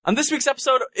On this week's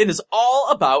episode, it is all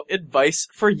about advice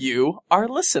for you, our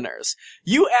listeners.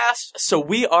 You asked, so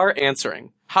we are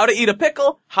answering. How to eat a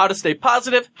pickle, how to stay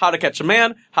positive, how to catch a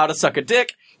man, how to suck a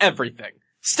dick, everything.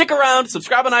 Stick around,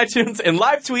 subscribe on iTunes, and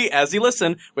live tweet as you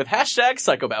listen with hashtag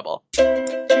Psychobabble.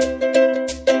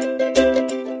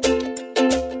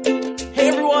 Hey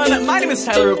everyone, my name is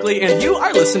Tyler Oakley, and you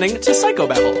are listening to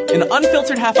Psychobabble, an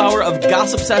unfiltered half hour of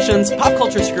gossip sessions, pop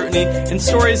culture scrutiny, and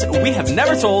stories we have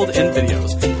never told in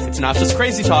videos. It's not just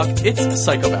crazy talk, it's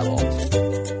Psychobabble.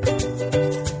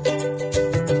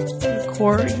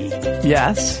 Corey?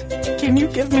 Yes? Can you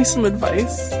give me some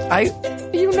advice? I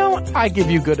give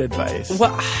you good advice.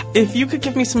 Well, if you could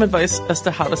give me some advice as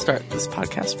to how to start this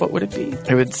podcast, what would it be?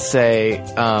 I would say,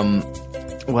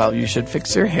 well, you should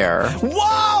fix your hair.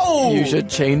 Whoa! You should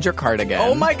change your cardigan.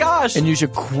 Oh my gosh! And you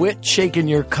should quit shaking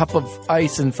your cup of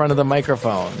ice in front of the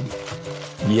microphone.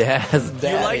 Yes,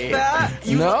 Daddy. You like that?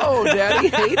 No, Daddy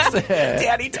hates it.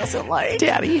 Daddy doesn't like.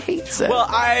 Daddy hates it. Well,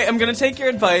 I am going to take your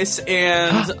advice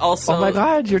and also... Oh my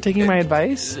God, you're taking my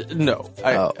advice? No,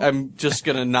 I'm just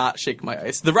going to not shake my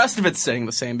ice. The rest of it's staying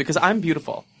the same because I'm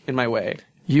beautiful in my way.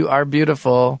 You are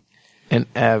beautiful in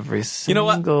every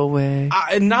single way.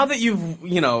 Now that you've,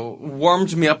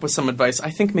 warmed me up with some advice, I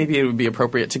think maybe it would be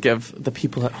appropriate to give the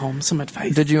people at home some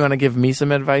advice. Did you want to give me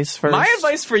some advice first? My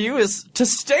advice for you is to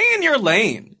stay in your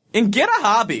lane and get a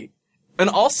hobby. And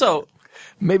also...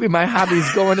 Maybe my hobby's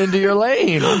going into your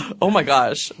lane. Oh my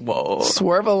gosh. Whoa.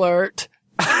 Swerve alert.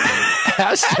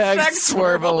 Hashtag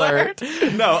swerve alert.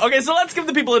 No. Okay, so let's give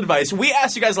the people advice. We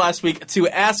asked you guys last week to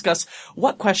ask us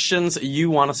what questions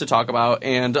you want us to talk about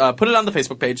and put it on the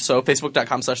Facebook page. So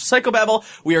facebook.com/psychobabble.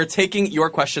 We are taking your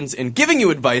questions and giving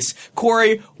you advice.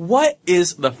 Corey, what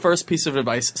is the first piece of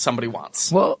advice somebody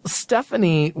wants? Well,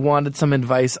 Stephanie wanted some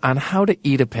advice on how to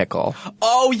eat a pickle.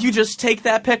 Oh, you just take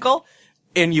that pickle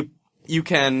and you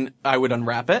can, I would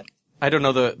unwrap it. I don't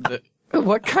know the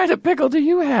What kind of pickle do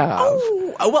you have?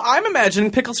 Oh, well, I'm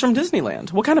imagining pickles from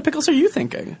Disneyland. What kind of pickles are you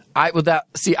thinking? I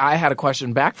had a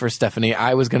question back for Stephanie.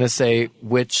 I was going to say,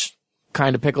 which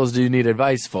kind of pickles do you need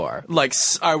advice for? Like,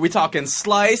 are we talking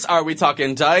slice? Are we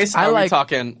talking dice? Are we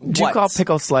talking what? Do you call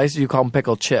pickle slice or do you call them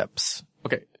pickle chips?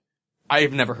 Okay.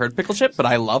 I've never heard pickle chip, but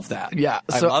I love that. Yeah,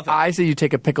 I say you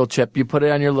take a pickle chip, you put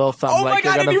it on your little thumb. Oh my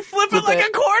God, and you flip it like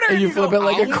a quarter. And you flip it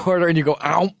like a quarter and you go,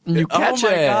 ow, and you catch it.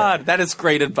 Oh my God, that is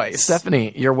great advice.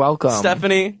 Stephanie, you're welcome.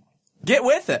 Stephanie, get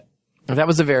with it. That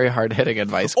was a very hard-hitting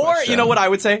advice Or, question. you know what I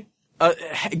would say?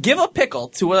 Give a pickle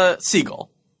to a seagull.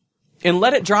 And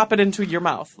let it drop it into your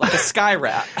mouth like a sky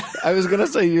rat. I was going to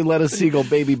say you let a seagull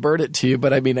baby bird it to you,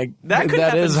 but I mean,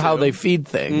 that is how they feed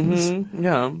things. Mm-hmm.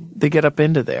 Yeah. They get up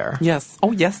into there. Yes.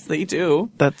 Oh, yes, they do.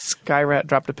 That sky rat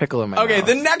dropped a pickle in my mouth. Okay,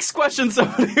 the next question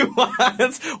somebody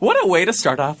wants. What a way to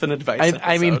start off an advice episode.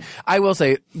 I mean, I will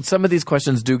say, some of these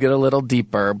questions do get a little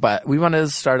deeper, but we wanted to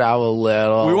start out a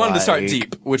little... We wanted to start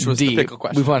deep, which was the pickle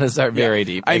question. We want to start very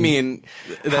deep. I mean...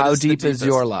 How deep is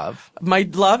your love? My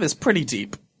love is pretty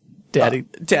deep.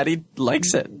 Daddy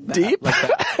likes it. Deep? Like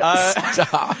that.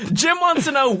 Stop. Jim wants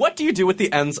to know, what do you do with the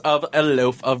ends of a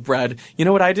loaf of bread? You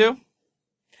know what I do?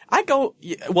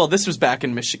 Well, this was back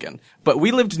in Michigan, but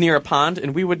we lived near a pond,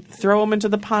 and we would throw them into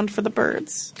the pond for the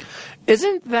birds.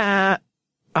 Isn't that...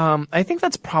 I think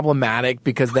that's problematic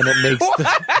because then it makes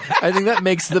I think that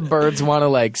makes the birds want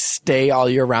to stay all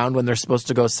year round when they're supposed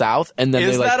to go south. And then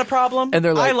Is that a problem? And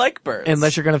they're I like birds.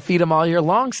 Unless you're going to feed them all year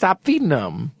long, stop feeding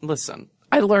them. Listen.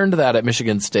 I learned that at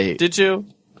Michigan State. Did you?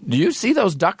 Do you see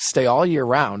those ducks stay all year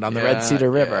round on the Red Cedar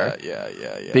River?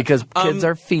 Yeah. Because kids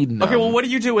are feeding them. Okay, well, what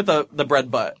do you do with the bread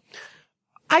butt?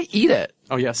 I eat it.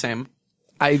 Oh, yeah, same.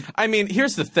 I mean,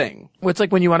 here's the thing. It's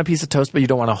like when you want a piece of toast, but you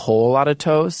don't want a whole lot of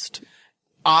toast.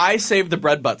 I save the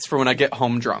bread butts for when I get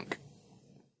home drunk.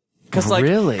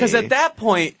 Really? Because at that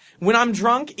point, when I'm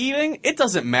drunk eating, it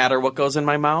doesn't matter what goes in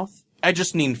my mouth. I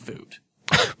just need food.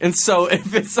 And so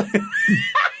if it's...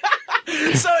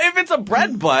 if it's a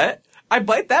bread butt, I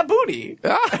bite that booty.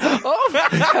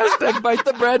 Hashtag bite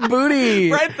the bread booty.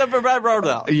 Bite the bread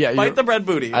booty. Yeah, bite the bread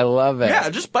booty. I love it. Yeah,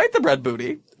 just bite the bread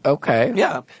booty. Okay.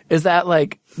 Yeah. Is that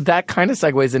that kind of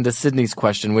segues into Sydney's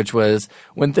question, which was,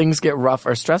 when things get rough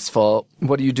or stressful,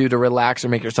 what do you do to relax or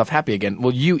make yourself happy again?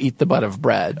 Well, you eat the butt of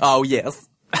bread. Oh, yes.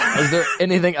 Is there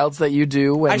anything else that you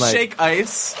do when I shake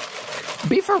ice.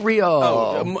 Be for real.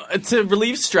 Oh, to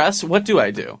relieve stress, what do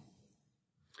I do?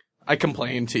 I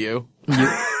complain to you.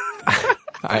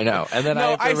 I know. And then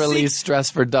I have to release stress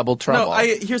for double trouble. No,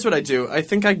 here's what I do. I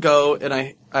think I go and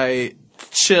I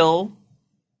chill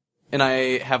and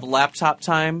I have laptop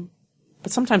time.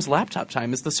 But sometimes laptop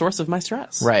time is the source of my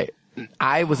stress. Right.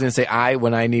 I was going to say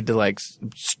when I need to like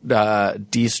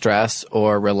de-stress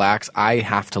or relax, I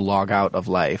have to log out of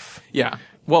life. Yeah.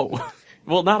 Whoa.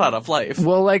 Well, not out of life.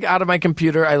 Well, like out of my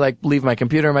computer, I like leave my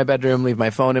computer in my bedroom, leave my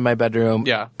phone in my bedroom.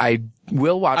 Yeah. I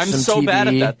will watch some TV. I'm so bad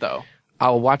at that though.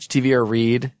 I'll watch TV or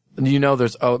read. You know,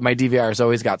 my DVR's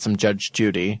always got some Judge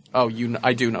Judy. Oh,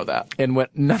 I do know that. And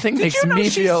nothing makes me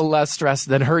feel less stressed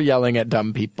than her yelling at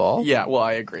dumb people. Yeah, well,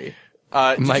 I agree.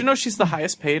 Did you know she's the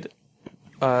highest paid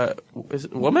is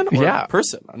it woman or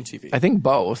person on TV? I think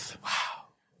both. Wow.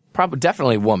 Probably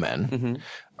definitely woman. Mm-hmm.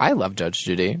 I love Judge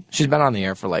Judy. She's been on the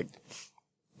air for like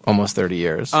almost 30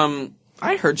 years.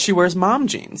 I heard she wears mom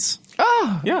jeans.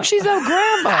 Oh, yeah. She's a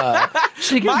grandma.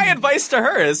 My advice to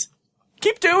her is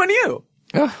keep doing you.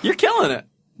 You're killing it.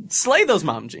 Slay those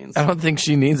mom jeans. I don't think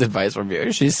she needs advice from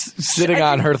you. She's sitting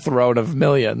on her throne of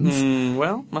millions.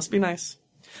 Well, must be nice.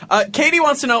 Katie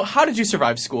wants to know, how did you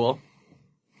survive school?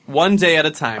 One day at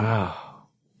a time. Oh.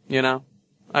 You know?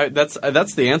 That's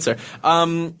the answer.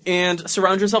 And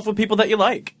surround yourself with people that you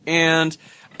like. And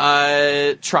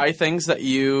try things that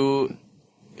you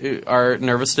are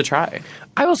nervous to try.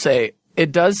 I will say,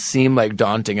 it does seem like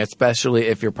daunting, especially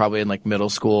if you're probably in like middle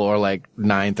school or like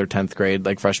 9th or 10th grade,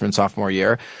 like freshman, sophomore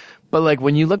year. But like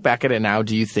when you look back at it now,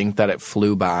 do you think that it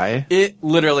flew by? It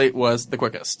literally was the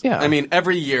quickest. Yeah. I mean,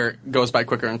 every year goes by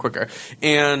quicker and quicker.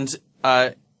 And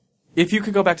if you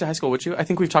could go back to high school, would you? I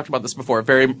think we've talked about this before.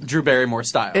 Very Drew Barrymore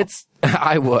style.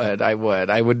 I would. I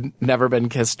would never been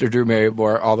kissed or Drew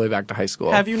Barrymore all the way back to high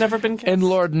school. Have you never been kissed? And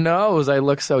Lord knows I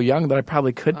look so young that I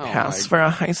probably could pass for a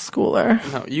high schooler.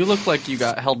 No, you look like you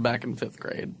got held back in 5th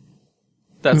grade.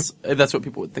 That's what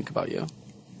people would think about you.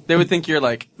 They would think you're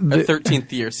like a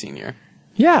 13th year senior.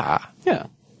 Yeah. Yeah.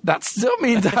 That still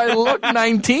means I look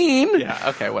 19.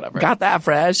 Yeah, okay, whatever. Got that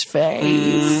fresh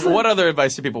face. What other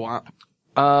advice do people want?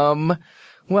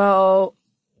 Well,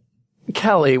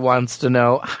 Kelly wants to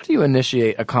know, how do you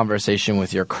initiate a conversation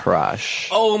with your crush?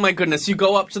 Oh my goodness, you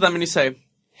go up to them and you say,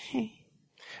 hey.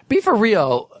 Be for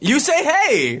real. You say,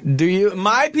 hey. Do you?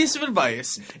 My piece of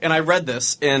advice, and I read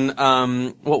this in,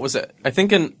 what was it? I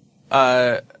think in,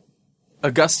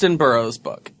 Augustine Burroughs'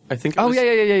 book. I think it was,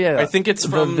 yeah. I think it's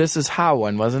from... This Is How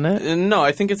one, wasn't it? No,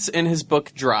 I think it's in his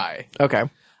book, Dry. Okay.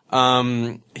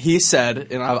 He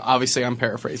said, and obviously I'm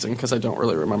paraphrasing because I don't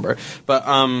really remember, but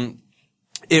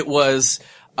it was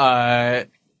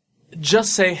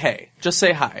just say hey, just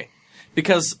say hi,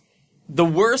 because the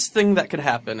worst thing that could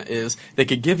happen is they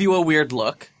could give you a weird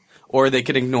look, or they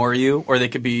could ignore you, or they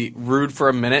could be rude for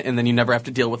a minute and then you never have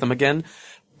to deal with them again.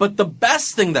 But the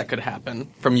best thing that could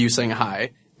happen from you saying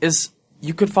hi is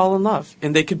you could fall in love,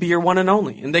 and they could be your one and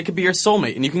only, and they could be your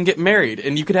soulmate, and you can get married,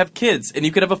 and you could have kids, and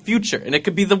you could have a future, and it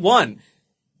could be the one.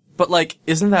 But, like,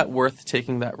 isn't that worth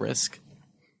taking that risk?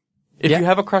 If you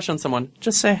have a crush on someone,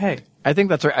 just say hey. I think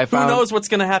that's right. Who knows what's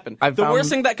going to happen? The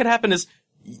worst thing that could happen is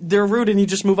they're rude, and you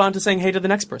just move on to saying hey to the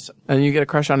next person. And you get a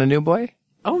crush on a new boy?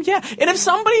 Oh, yeah. And if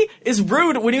somebody is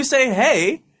rude when you say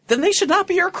hey, then they should not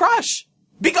be your crush.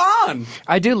 Be gone!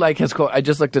 I do like his quote. I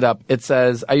just looked it up. It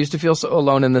says, I used to feel so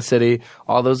alone in the city,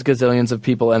 all those gazillions of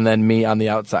people, and then me on the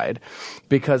outside.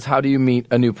 Because how do you meet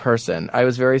a new person? I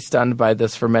was very stunned by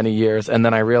this for many years, and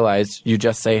then I realized you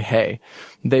just say, hey.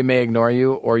 They may ignore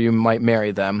you, or you might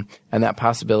marry them, and that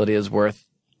possibility is worth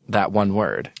that one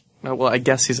word. Well, I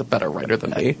guess he's a better writer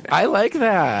than me. I like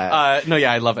that. No,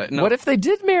 yeah, I love it. No. What if they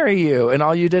did marry you, and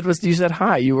all you did was you said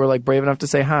hi? You were like brave enough to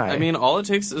say hi. I mean, all it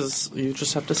takes is you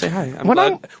just have to say hi.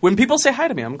 When people say hi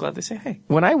to me, I'm glad they say hey.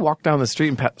 When I walk down the street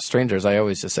and pet strangers, I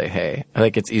always just say hey. I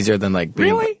think it's easier than like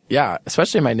being... Really? Yeah,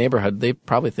 especially in my neighborhood. They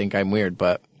probably think I'm weird,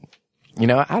 but you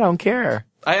know, I don't care.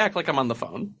 I act like I'm on the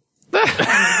phone.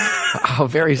 Oh,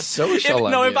 very social.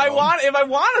 If I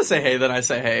want to say hey, then I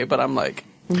say hey. But I'm like,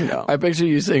 you know. I picture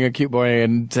you seeing a cute boy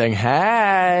and saying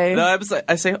hey. No,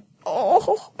 I say,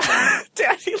 oh,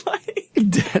 daddy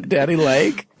like. Daddy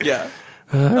like. Yeah.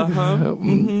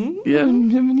 Mm-hmm.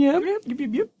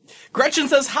 Yeah. Gretchen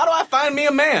says, how do I find me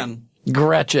a man?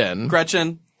 Gretchen.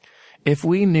 If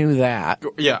we knew that.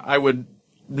 Yeah, I would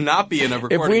not be in a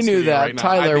recording If we knew that, right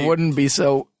Tyler wouldn't be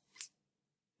so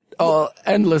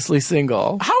endlessly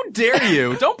single. How dare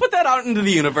you? Don't put that out into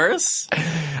the universe.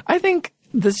 I think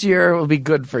this year will be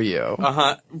good for you.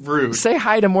 Rude. Say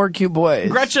hi to more cute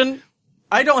boys. Gretchen,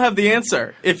 I don't have the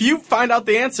answer. If you find out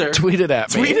the answer, tweet it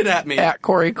at me. At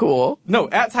Corey Cool. No,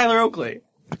 at Tyler Oakley.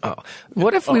 Oh.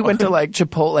 What if we went to like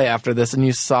Chipotle after this and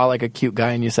you saw like a cute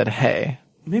guy and you said, hey?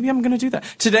 Maybe I'm going to do that.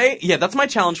 Today, yeah, that's my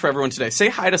challenge for everyone today. Say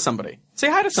hi to somebody. Say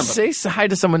hi to somebody. Say hi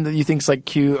to someone that you think's like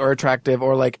cute or attractive,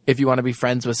 or like if you want to be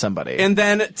friends with somebody. And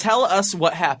then tell us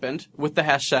what happened with the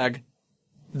hashtag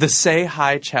the Say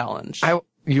Hi Challenge.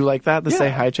 You like that? The Yeah. Say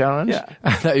Hi challenge? Yeah.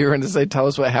 I thought you were going to say, tell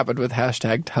us what happened with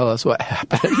hashtag tell us what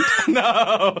happened.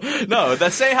 No, the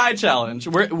Say Hi challenge.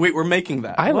 We're making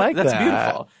that. I like That's that.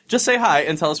 beautiful. Just say hi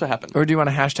and tell us what happened. Or do you want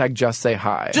to hashtag just say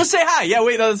hi? Just say hi. Yeah,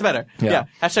 wait, no, that's better. Yeah.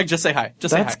 Hashtag just say hi.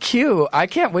 Just say hi. That's cute. I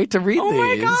can't wait to read Oh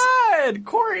these. my God,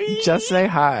 Corey. Just say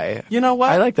hi. You know what?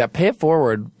 I like that. Pay it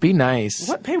forward. Be nice.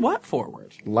 What? Pay what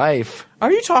forward? Life. Are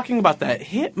you talking about that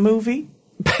hit movie?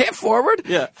 Pay it forward?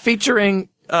 Yeah. Featuring,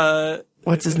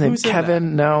 what's his name? who's in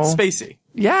Kevin? that? No. Spacey.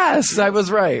 Yes, I was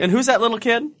right. And who's that little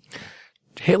kid?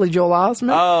 Haley Joel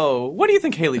Osment? Oh, what do you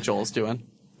think Haley Joel's doing?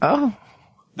 Oh.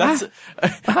 That's.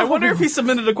 I wonder if he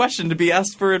submitted a question to be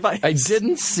asked for advice. I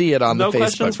didn't see it on the Facebook No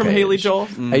questions from page. Haley Joel?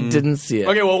 I didn't see it.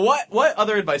 Okay, well, what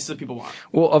other advice do people want?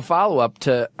 Well, a follow-up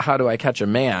to How Do I Catch a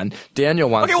Man, Daniel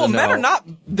wants Okay, well, to know... men are not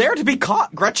there to be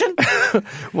caught, Gretchen.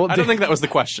 Well, I don't think that was the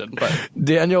question, but...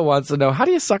 Daniel wants to know, how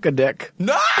do you suck a dick?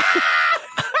 No!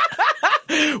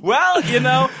 Well,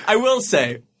 I will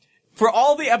say, for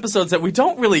all the episodes that we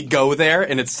don't really go there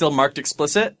and it's still marked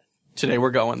explicit, today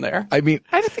we're going there. I mean,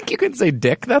 I think you could say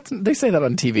dick. They say that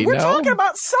on TV, We're no? talking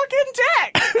about sucking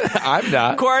dick! I'm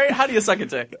not. Corey, how do you suck a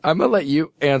dick? I'm going to let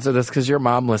you answer this because your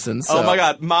mom listens. So. Oh my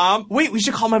God, Mom. Wait, we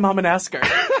should call my mom and ask her.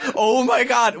 Oh my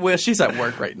God. Well, she's at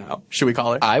work right now. Should we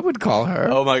call her? I would call her.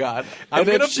 Oh my God. And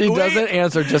if she doesn't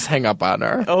answer, just hang up on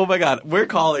her. Oh my God. We're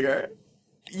calling her.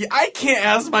 I can't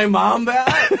ask my mom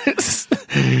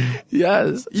that.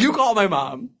 Yes. You call my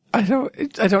mom. I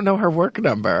don't know her work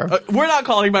number. We're not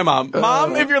calling my mom.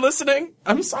 Mom, if you're listening,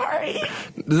 I'm sorry.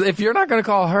 If you're not going to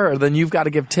call her, then you've got to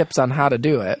give tips on how to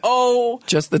do it. Oh.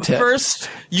 Just the tips. First,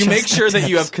 you Just make sure the that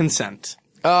you tips. have consent.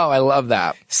 Oh, I love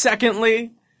that.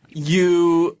 Secondly,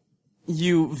 you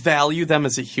value them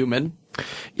as a human.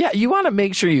 Yeah, you want to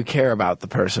make sure you care about the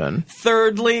person.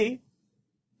 Thirdly,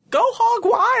 go hog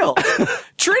wild.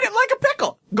 Treat it like a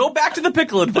pickle. Go back to the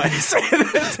pickle advice.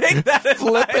 Take that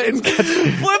Flip advice. it and catch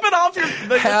Flip it off your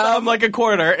thumb like a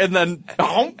quarter, and then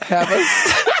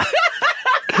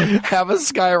have a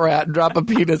sky rat drop a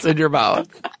penis in your mouth.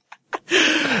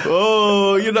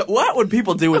 Oh, what would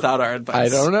people do without our advice? I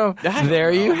don't know.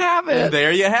 There you have it.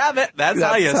 There you have it. That's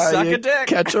how you suck a dick.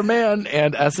 Catch a man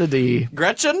and S&D.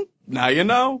 Gretchen, now you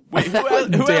know. Wait,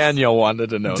 who Daniel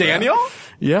wanted to know Daniel? that.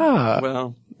 Yeah.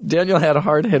 Well, Daniel had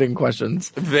hard-hitting questions.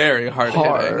 very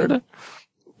hard.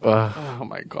 Oh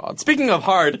my God. Speaking of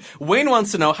hard, Wayne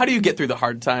wants to know, how do you get through the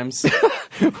hard times?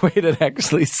 Wait, it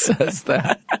actually says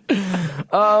that.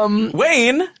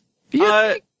 Wayne,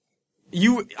 Yeah.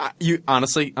 you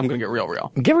honestly, I'm going to get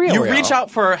real. Get real. You reach out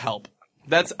for help.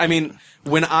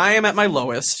 When I am at my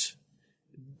lowest,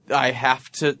 I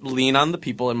have to lean on the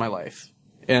people in my life.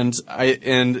 And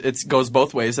it goes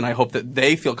both ways, and I hope that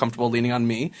they feel comfortable leaning on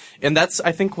me. And that's,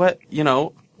 I think, what,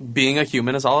 being a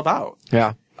human is all about.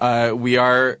 Yeah. We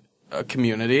are a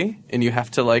community, and you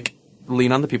have to,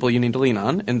 lean on the people you need to lean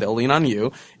on, and they'll lean on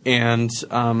you. And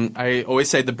I always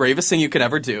say the bravest thing you could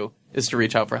ever do is to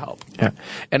reach out for help. Yeah.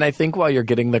 And I think while you're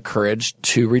getting the courage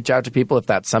to reach out to people, if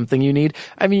that's something you need,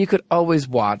 I mean, you could always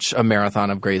watch a marathon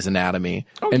of Grey's Anatomy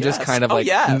and just kind of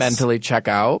mentally check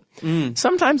out.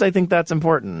 Sometimes I think that's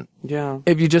important. Yeah.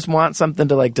 If you just want something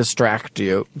to distract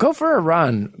you, go for a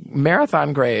run,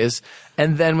 marathon Grey's.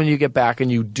 And then when you get back and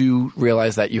you do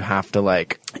realize that you have to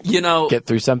get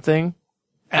through something,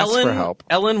 ask for help.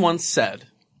 Ellen once said,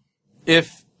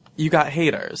 if you got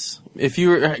haters, if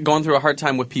you're going through a hard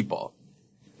time with people,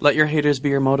 let your haters be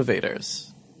your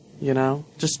motivators.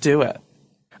 Just do it.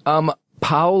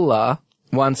 Paula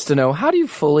wants to know, how do you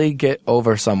fully get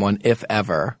over someone, if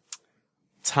ever?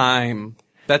 Time.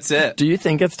 That's it. Do you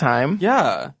think it's time?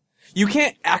 Yeah. You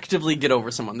can't actively get over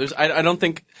someone. I don't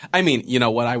think,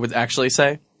 what I would actually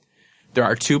say? There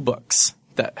are 2 books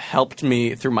that helped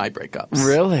me through my breakups.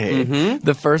 Really? Mm-hmm.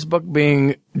 The first book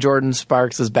being Jordan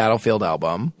Sparks' Battlefield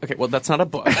album. Okay, well, that's not a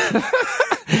book.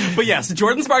 But yes,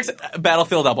 Jordan Sparks'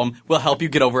 Battlefield album will help you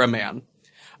get over a man.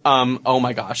 Oh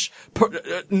my gosh.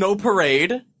 No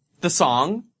Parade, the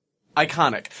song,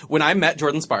 iconic. When I met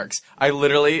Jordan Sparks,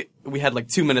 we had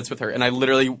 2 minutes with her, and I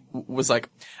literally was like,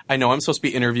 I know I'm supposed to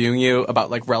be interviewing you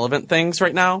about relevant things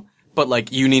right now,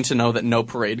 but you need to know that No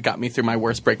Parade got me through my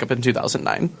worst breakup in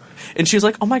 2009. And she was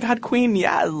like, oh my God, Queen,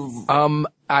 yes.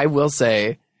 I will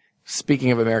say,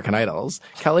 speaking of American Idols,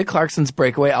 Kelly Clarkson's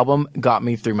Breakaway album got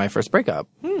me through my first breakup.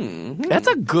 That's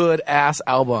a good ass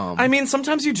album. I mean,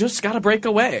 sometimes you just gotta break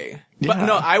away. Yeah. But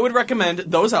no, I would recommend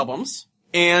those albums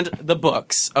and the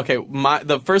books. Okay,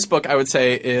 the first book I would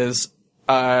say is,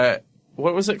 what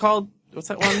was it called? What's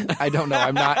that one? I don't know.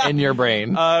 I'm not in your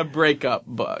brain. Breakup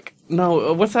book.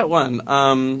 No, what's that one?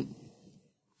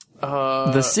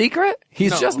 The Secret?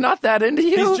 He's no. just not that into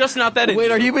you? He's just not that into Wait,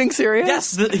 you. are you being serious?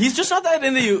 Yes, He's Just Not That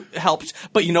Into You helped.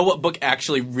 But you know what book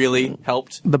actually really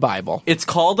helped? The Bible. It's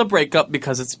called A Breakup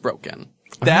Because It's Broken.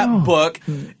 That book,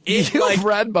 You've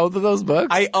read both of those books?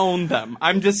 I own them.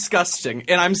 I'm disgusting.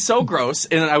 And I'm so gross.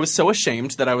 And I was so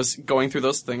ashamed that I was going through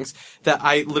those things that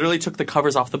I literally took the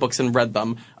covers off the books and read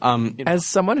them. As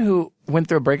someone who went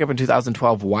through a breakup in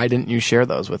 2012, why didn't you share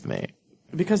those with me?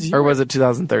 Because Or was it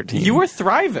 2013? You were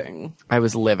thriving. I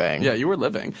was living. Yeah, you were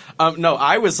living. No,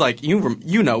 I was like,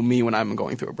 you know me when I'm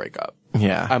going through a breakup.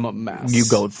 Yeah. I'm a mess. You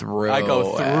go through I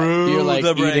go through You're like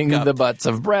the eating breakup. the butts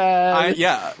of bread.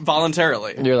 Yeah,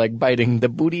 voluntarily. You're like biting the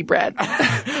booty bread.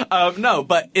 No,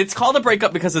 but it's called A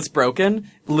Breakup Because It's Broken.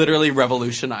 Literally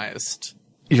revolutionized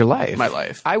Your life. my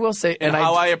life. I will say, and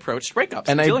how I approached breakups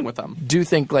and dealing with them. Do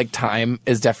think like time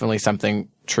is definitely something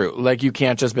true. Like you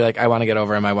can't just be like, I want to get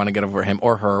over him, I want to get over him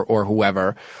or her or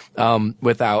whoever,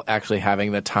 without actually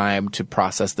having the time to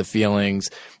process the feelings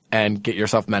and get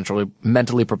yourself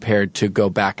mentally prepared to go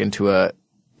back into a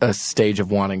stage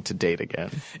of wanting to date again.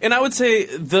 And I would say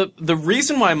the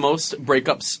reason why most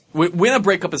breakups, when a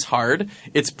breakup is hard,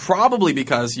 it's probably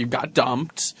because you got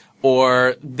dumped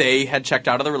or they had checked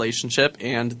out of the relationship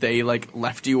and they like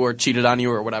left you or cheated on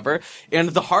you or whatever. And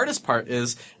the hardest part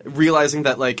is realizing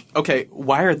that like, okay,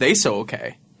 why are they so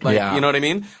okay? Like, Yeah. You know what I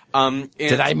mean?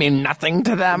 Did I mean nothing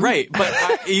to them? Right.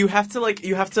 But you have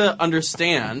to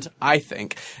understand, I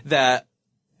think, that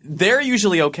they're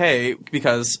usually okay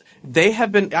because they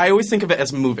have been, I always think of it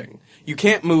as moving. You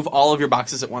can't move all of your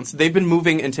boxes at once. They've been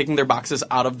moving and taking their boxes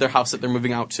out of their house that they're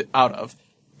moving out of.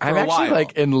 I'm actually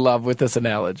like in love with this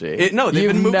analogy. They've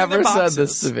been moving never their boxes. said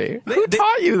this to me. Who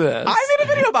taught you this? I made a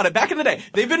video about it back in the day.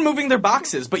 They've been moving their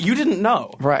boxes, but you didn't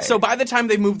know. Right. So by the time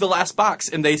they moved the last box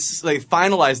and they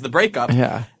finalized the breakup,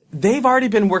 Yeah. they've already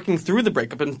been working through the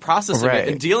breakup and processing Right. it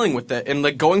and dealing with it and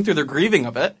like going through their grieving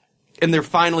of it. And they're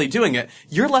finally doing it.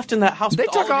 You're left in that house. They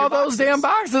with took all all of your those damn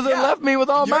boxes and Yeah. left me with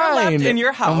all You're mine. left in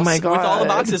your house Oh my God. with all the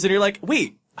boxes, and you're like,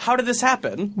 wait, how did this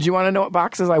happen? Do you want to know what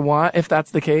boxes I want if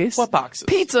that's the case? What boxes?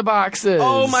 Pizza boxes.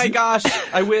 Oh my gosh,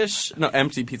 I wish. No,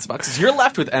 empty pizza boxes. You're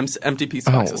left with empty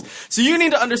pizza boxes. So you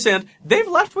need to understand, they've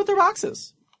left with their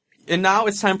boxes. And now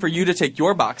it's time for you to take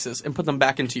your boxes and put them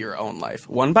back into your own life,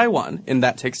 one by one, and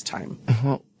that takes time.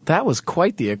 Well, that was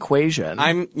quite the equation.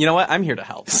 You know what? I'm here to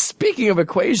help. Speaking of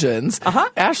equations,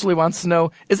 Ashley wants to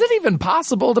know, is it even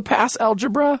possible to pass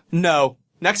algebra? No.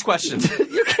 Next question.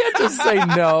 You can't just say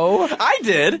no. I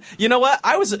did. You know what?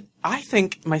 I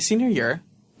think my senior year,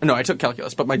 no, I took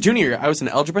calculus, but my junior year, I was in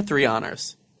Algebra 3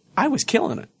 honors. I was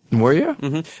killing it. Were you?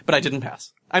 Mm-hmm. But I didn't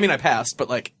pass. I mean, I passed, but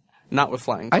like, not with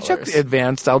flying I colors. took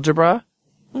advanced algebra.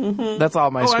 Mm-hmm. That's all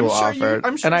my school I'm sure offered.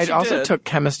 I'm sure and I she also did. took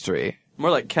chemistry.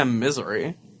 More like chem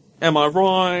misery. Am I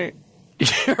right?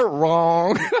 You're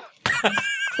wrong.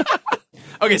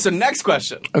 Okay, so next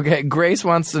question. Okay, Grace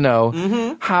wants to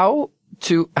know, how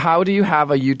do you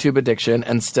have a YouTube addiction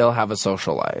and still have a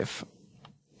social life?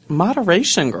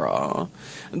 Moderation, girl.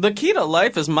 The key to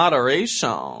life is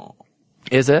moderation.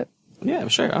 Is it? Yeah,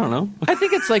 sure. I don't know. I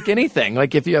think it's like anything.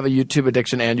 Like if you have a YouTube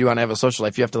addiction and you want to have a social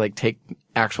life, you have to like take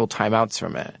actual timeouts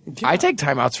from it. Yeah. I take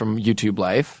timeouts from YouTube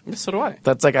life. So do I.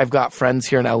 That's like I've got friends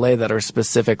here in LA that are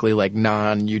specifically like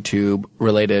non-YouTube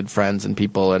related friends and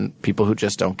people who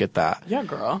just don't get that. Yeah,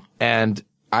 girl. And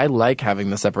I like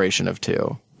having the separation of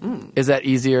two. Is that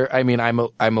easier? I mean, I'm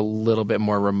a little bit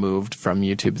more removed from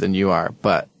YouTube than you are,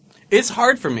 but It's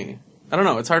hard for me. I don't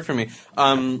know. It's hard for me.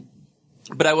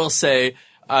 But I will say,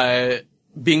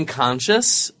 being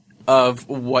conscious of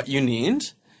what you need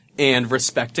and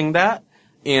respecting that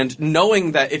and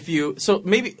knowing that so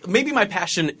maybe my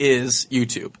passion is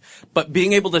YouTube, but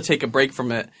being able to take a break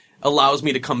from it allows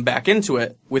me to come back into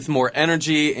it with more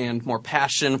energy and more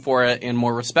passion for it and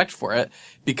more respect for it,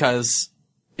 because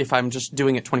if I'm just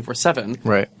doing it 24/7,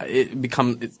 right, it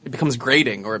becomes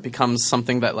grating, or it becomes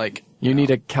something that like you need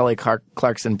a Kelly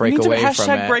Clarkson break away from it. You need to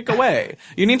hashtag break away.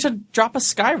 You need to drop a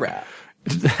sky rat.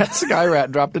 That sky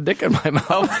rat dropped a dick in my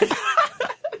mouth.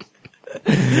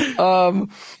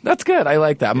 That's good. I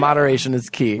like that. Moderation is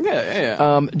key.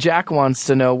 Yeah. Jack wants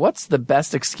to know, what's the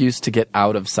best excuse to get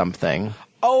out of something?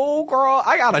 Oh, girl,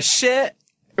 I got a shit.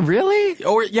 Really?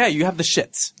 Or yeah, you have the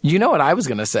shits. You know what I was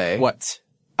gonna say? What?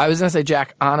 I was gonna say,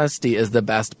 Jack, honesty is the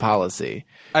best policy.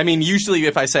 I mean, usually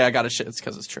if I say I got a shit, it's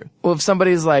because it's true. Well, if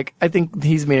somebody's like, I think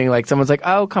he's meaning like someone's like,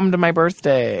 oh, come to my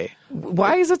birthday.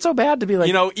 Why is it so bad to be like,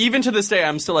 you know, even to this day,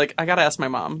 I'm still like, I gotta ask my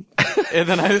mom. And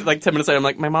then I, like 10 minutes later, I'm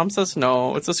like, my mom says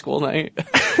no, it's a school night.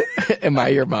 am I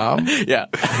your mom? Yeah.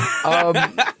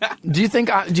 Do you think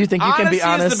you can be Honesty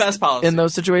honest is the best policy. in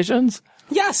those situations?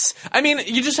 Yes. I mean,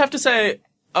 you just have to say,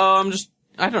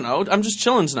 I don't know. I'm just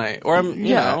chilling tonight. Or I'm,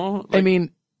 you know. Like, I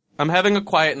mean, I'm having a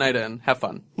quiet night in. Have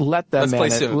fun. Let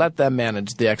them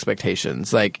manage the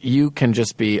expectations. Like, you can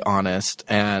just be honest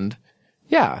and,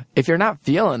 yeah, if you're not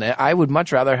feeling it, I would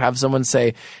much rather have someone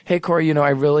say, hey, Corey, you know, I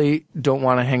really don't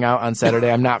want to hang out on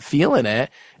Saturday. I'm not feeling it.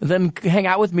 Than hang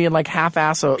out with me and like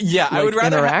half-ass I would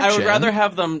rather interaction. I would rather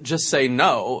have them just say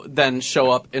no than show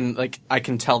up and like I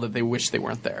can tell that they wish they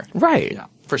weren't there. Right. Yeah,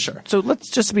 for sure. So let's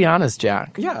just be honest,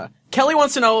 Jack. Yeah. Kelly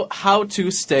wants to know how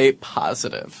to stay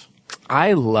positive.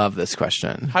 I love this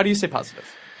question. How do you stay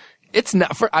positive? It's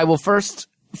not I will first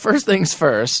things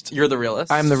first. You're the realist.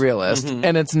 I'm the realist. Mm-hmm.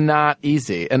 And it's not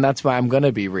easy. And that's why I'm going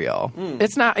to be real.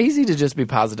 It's not easy to just be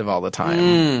positive all the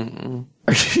time.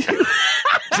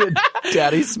 Did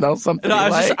Daddy smell something? No,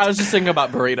 I was just thinking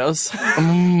about burritos.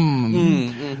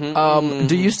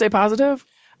 Do you stay positive?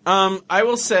 I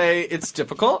will say it's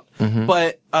difficult,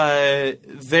 but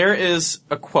there is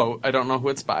a quote, I don't know who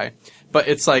it's by, but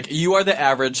it's like, you are the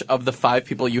average of the 5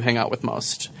 people you hang out with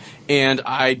most. And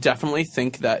I definitely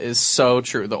think that is so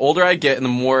true. The older I get and the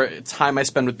more time I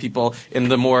spend with people and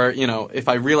the more, you know, if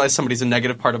I realize somebody's a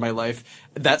negative part of my life,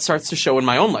 that starts to show in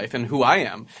my own life and who I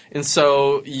am. And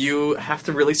so you have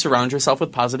to really surround yourself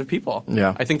with positive people.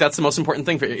 Yeah. I think that's the most important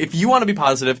thing for you. If you want to be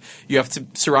positive, you have to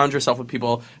surround yourself with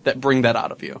people that bring that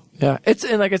out of you. Yeah.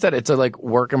 And like I said, it's a like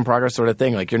work in progress sort of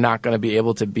thing. Like, you're not going to be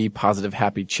able to be positive,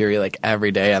 happy, cheery like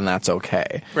every day, and that's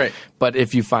okay. Right. But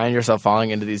if you find yourself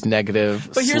falling into these negative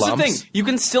But here's slumps, the thing. You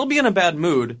can still be in a bad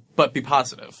mood, but be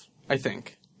positive, I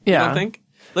think. Yeah. You don't think?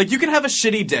 Like, you can have a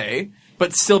shitty day,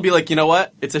 but still be like, you know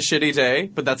what? It's a shitty day,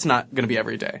 but that's not going to be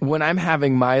every day. When I'm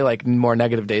having my like more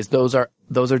negative days, those are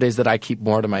days that I keep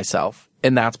more to myself.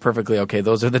 And that's perfectly okay.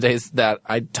 Those are the days that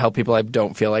I tell people I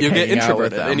don't feel like hanging out with them. You get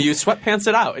introverted and you sweatpants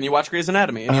it out and you watch Grey's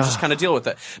Anatomy and you just kind of deal with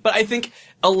it. But I think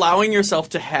allowing yourself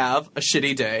to have a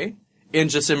shitty day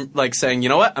and just like saying, you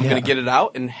know what, I'm going to get it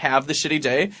out and have the shitty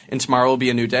day and tomorrow will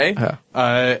be a new day,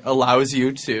 allows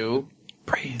you to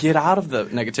get out of the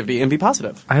negativity and be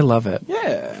positive. I love it.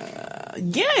 Yeah.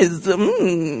 Yes.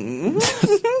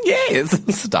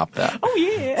 Yes. Stop that. Oh,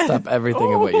 yeah. Stop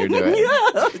everything of what you're doing.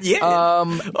 Yeah. Yeah.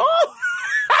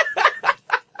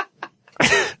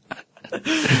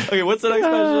 Okay, what's the next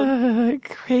question?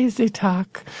 Crazy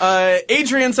talk.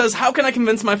 Adrian says, how can I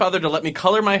convince my father to let me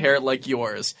color my hair like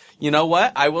yours? You know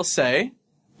what? I will say,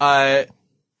 that's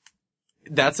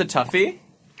a toughie.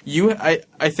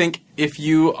 I think if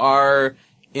you are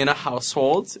in a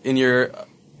household and you're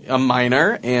a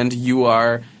minor and you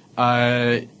are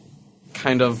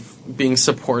kind of being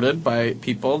supported by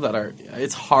people that are,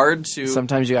 it's hard to.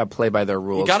 Sometimes you gotta play by their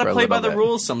rules. You gotta play by the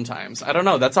rules sometimes. I don't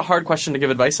know. That's a hard question to give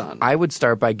advice on. I would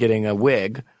start by getting a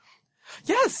wig.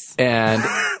 Yes. And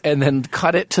then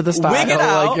cut it to the style Wig it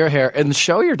out. like your hair and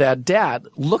show your dad,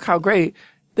 look how great.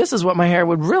 This is what my hair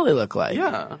would really look like.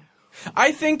 Yeah.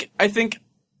 I think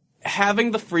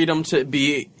having the freedom to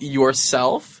be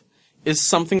yourself is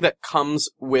something that comes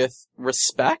with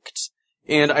respect.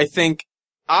 And I think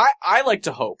I like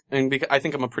to hope, and I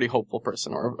think I'm a pretty hopeful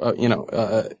person, or,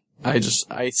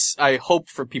 I hope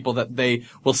for people that they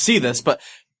will see this, but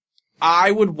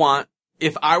I would want,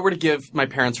 if I were to give my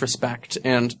parents respect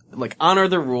and, like, honor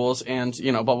their rules and,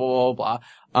 you know, blah, blah, blah,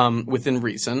 blah, within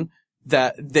reason,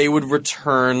 that they would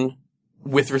return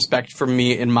with respect for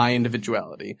me and my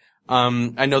individuality.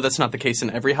 I know that's not the case in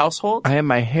every household. I am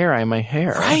my hair.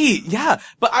 Right, yeah.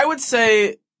 But I would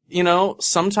say, you know,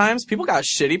 sometimes people got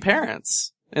shitty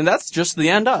parents. And that's just the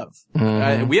end of.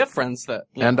 Mm-hmm. We have friends that...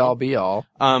 End all be all.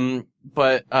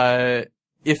 But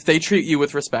if they treat you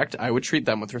with respect, I would treat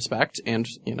them with respect. And,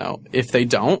 you know, if they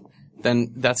don't,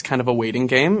 then that's kind of a waiting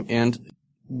game. And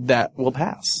that will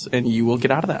pass. And you will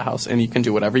get out of that house. And you can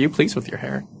do whatever you please with your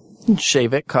hair.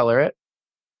 Shave it, color it,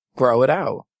 grow it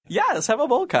out. Yes, have a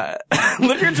bowl cut.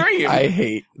 Live your dream. I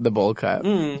hate the bowl cut.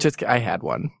 I had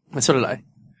one. So did I.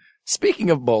 Speaking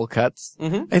of bowl cuts,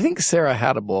 I think Sarah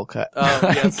had a bowl cut.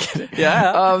 Yes.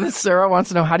 Yeah. Sarah wants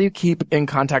to know, how do you keep in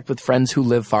contact with friends who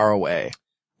live far away?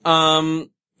 I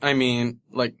mean,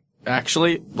 like,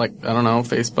 actually, like, I don't know,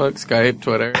 Facebook, Skype,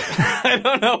 Twitter. I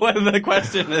don't know what the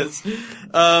question is.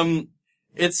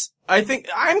 I think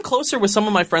I'm closer with some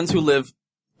of my friends who live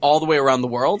all the way around the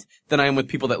world than I am with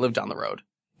people that live down the road.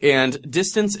 And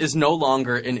distance is no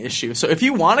longer an issue. So if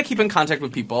you want to keep in contact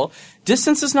with people,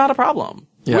 distance is not a problem.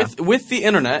 Yeah. With the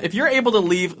internet, if you're able to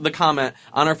leave the comment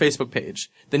on our Facebook page,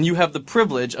 then you have the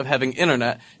privilege of having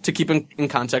internet to keep in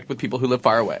contact with people who live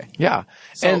far away. Yeah.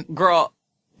 So, and girl,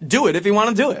 do it if you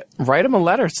want to do it. Write them a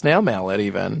letter, snail mail it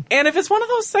even. And if it's one of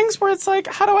those things where it's like,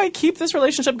 how do I keep this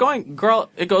relationship going?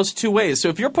 Girl, it goes two ways. So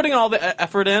if you're putting all the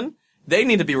effort in, they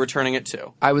need to be returning it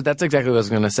too. That's exactly what I was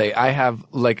going to say. I have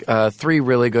like 3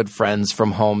 really good friends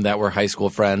from home that were high school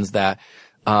friends that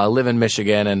live in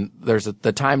Michigan, and there's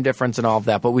the time difference and all of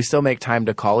that, but we still make time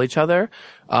to call each other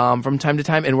from time to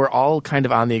time, and we're all kind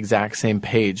of on the exact same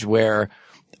page where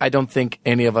I don't think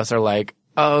any of us are like,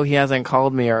 oh, he hasn't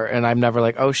called me, and I'm never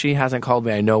like, oh, she hasn't called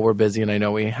me. I know we're busy, and I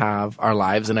know we have our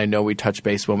lives, and I know we touch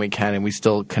base when we can, and we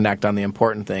still connect on the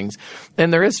important things.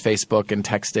 And there is Facebook and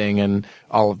texting and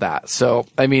all of that. So,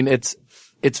 I mean, it's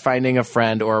finding a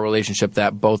friend or a relationship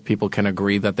that both people can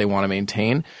agree that they want to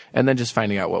maintain, and then just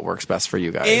finding out what works best for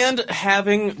you guys. And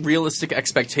having realistic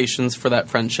expectations for that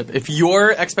friendship. If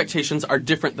your expectations are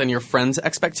different than your friend's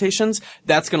expectations,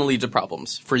 that's going to lead to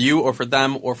problems for you or for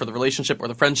them or for the relationship or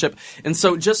the friendship. And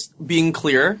so just being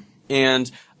clear, and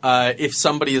if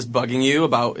somebody is bugging you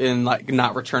about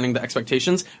not returning the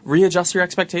expectations, readjust your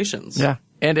expectations. Yeah.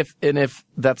 And if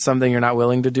that's something you're not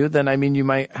willing to do, then I mean you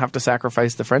might have to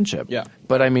sacrifice the friendship. Yeah.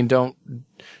 But I mean don't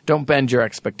bend your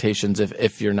expectations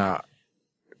if you're not.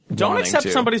 Don't accept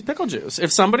somebody's pickle juice.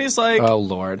 If somebody's like, oh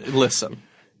Lord, listen.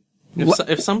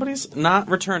 If somebody's not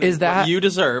returning what you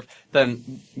deserve,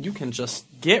 then you can just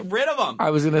get rid of them. I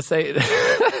was gonna say,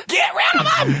 get rid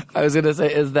of them. I was gonna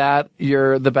say, is that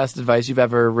the best advice you've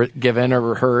ever given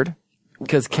or heard?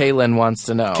 Because Kaylin wants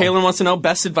to know. Kaylin wants to know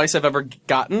best advice I've ever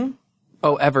gotten.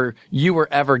 Oh, you were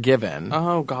ever given.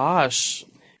 Oh, gosh.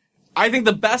 I think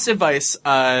the best advice,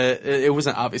 it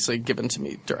wasn't obviously given to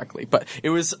me directly, but it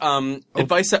was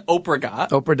advice that Oprah got.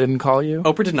 Oprah didn't call you?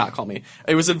 Oprah did not call me.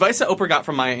 It was advice that Oprah got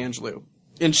from Maya Angelou.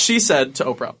 And she said to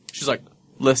Oprah, she's like,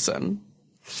 listen.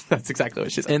 That's exactly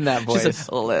what she said. In that voice. She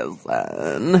said,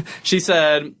 listen. She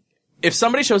said, if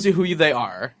somebody shows you who they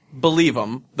are, believe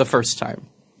them the first time.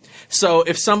 So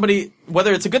if somebody,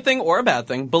 whether it's a good thing or a bad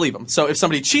thing, believe them. So if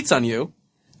somebody cheats on you,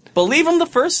 believe them the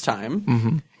first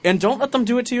time, and don't let them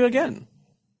do it to you again.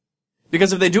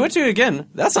 Because if they do it to you again,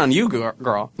 that's on you,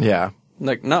 girl. Yeah.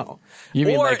 Like, no. You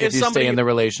mean like if you stay in the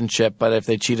relationship, but if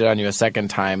they cheated on you a second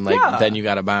time, then you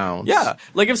gotta bounce. Yeah.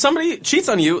 Like if somebody cheats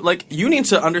on you, you need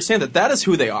to understand that is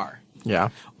who they are. Yeah.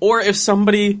 Or if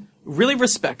somebody really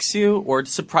respects you or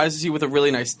surprises you with a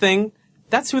really nice thing,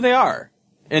 that's who they are.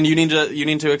 And you need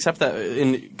to accept that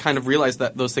and kind of realize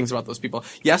that those things about those people.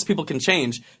 Yes, people can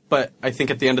change, but I think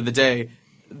at the end of the day,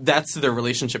 that's their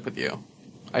relationship with you.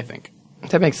 I think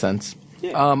that makes sense.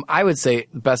 Yeah. I would say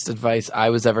the best advice I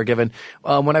was ever given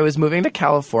when I was moving to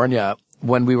California.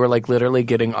 When we were literally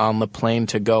getting on the plane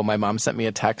to go, my mom sent me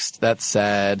a text that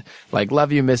said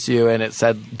 "love you, miss you," and it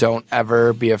said, "Don't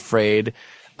ever be afraid."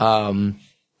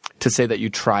 To say that you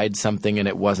tried something and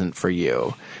it wasn't for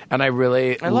you. And I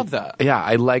love that. Yeah,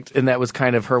 I liked, and that was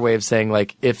kind of her way of saying,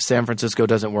 if San Francisco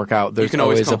doesn't work out, there's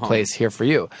always a place here for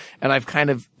you. And I've kind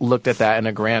of looked at that in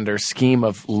a grander scheme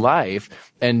of life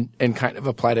and kind of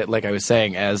applied it, like I was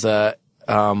saying, as a,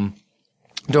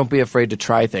 don't be afraid to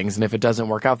try things. And if it doesn't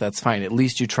work out, that's fine. At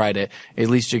least you tried it. At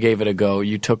least you gave it a go.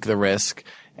 You took the risk.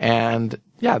 And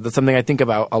yeah, that's something I think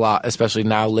about a lot, especially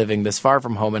now living this far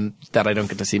from home and that I don't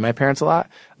get to see my parents a lot.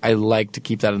 I like to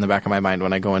keep that in the back of my mind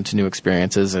when I go into new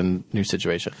experiences and new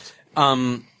situations.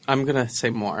 I'm going to say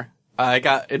more. I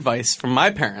got advice from my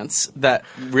parents that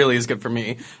really is good for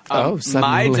me.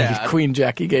 My dad, Queen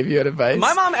Jackie gave you advice.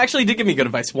 My mom actually did give me good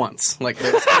advice once.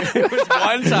 It was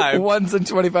one time. Once in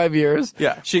 25 years?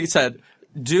 Yeah. She said,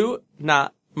 do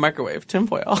not microwave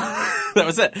tinfoil. That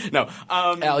was it. No.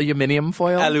 Aluminium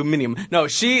foil? Aluminium. No,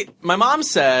 my mom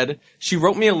said, she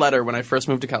wrote me a letter when I first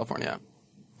moved to California.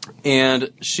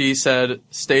 And she said,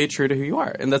 stay true to who you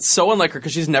are. And that's so unlike her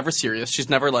because she's never serious. She's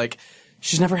never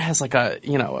has a,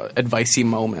 advicey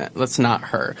moment. That's not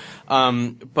her.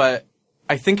 But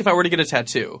I think if I were to get a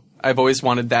tattoo, I've always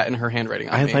wanted that in her handwriting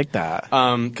on me. I like that.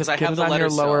 Because I have the letter on your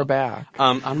lower back.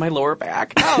 On my lower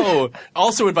back. Oh.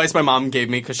 Also advice my mom gave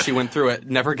me because she went through it.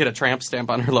 Never get a tramp stamp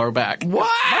on her lower back.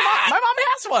 What? My mom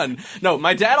has one. No,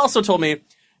 my dad also told me,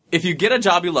 if you get a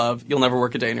job you love, you'll never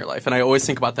work a day in your life. And I always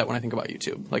think about that when I think about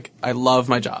YouTube. I love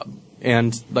my job.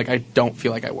 And, I don't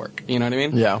feel like I work. You know what I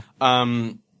mean? Yeah.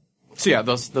 So yeah,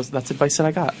 that's advice that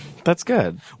I got. That's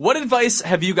good. What advice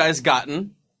have you guys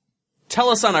gotten? Tell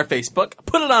us on our Facebook.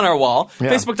 Put it on our wall.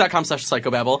 Yeah.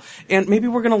 Facebook.com/psychobabble. And maybe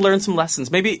we're going to learn some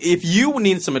lessons. Maybe if you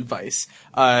need some advice,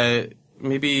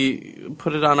 maybe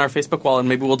put it on our Facebook wall and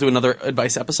maybe we'll do another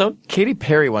advice episode. Katy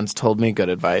Perry once told me good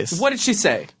advice. What did she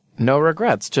say? No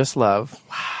regrets, just love.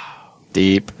 Wow.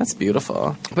 Deep. That's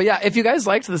beautiful. But yeah, if you guys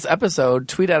liked this episode,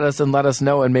 tweet at us and let us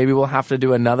know, and maybe we'll have to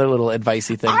do another little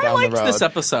advicey thing down the road. I liked this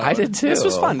episode. I did too. This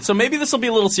was fun. So maybe this will be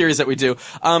a little series that we do.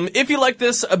 If you like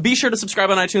this, be sure to subscribe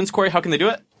on iTunes. Corey, how can they do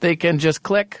it? They can just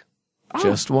click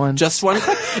Just one. Just one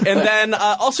click. And then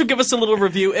also give us a little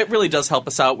review. It really does help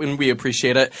us out, and we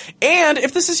appreciate it. And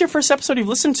if this is your first episode you've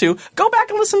listened to, go back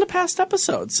and listen to past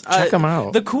episodes. Check them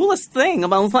out. The coolest thing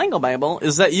about Psychobabble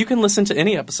is that you can listen to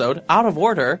any episode out of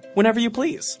order whenever you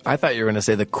please. I thought you were going to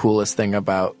say the coolest thing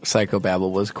about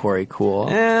Psychobabble was Corey Cool.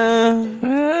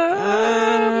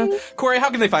 Corey, how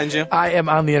can they find you? I am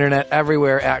on the internet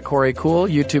everywhere at Corey Cool.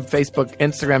 YouTube, Facebook,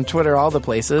 Instagram, Twitter, all the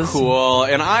places. Cool.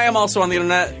 And I am also on the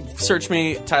internet. Search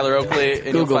me, Tyler Oakley,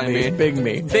 and Google you'll find me. Bing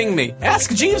me. Bing me.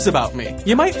 Ask Jeeves about me.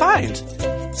 You might find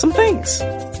some things.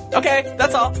 Okay,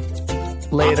 that's all.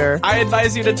 Later. I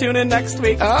advise you to tune in next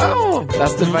week. Oh,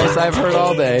 best advice I've heard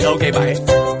all day. Okay,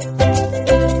 bye.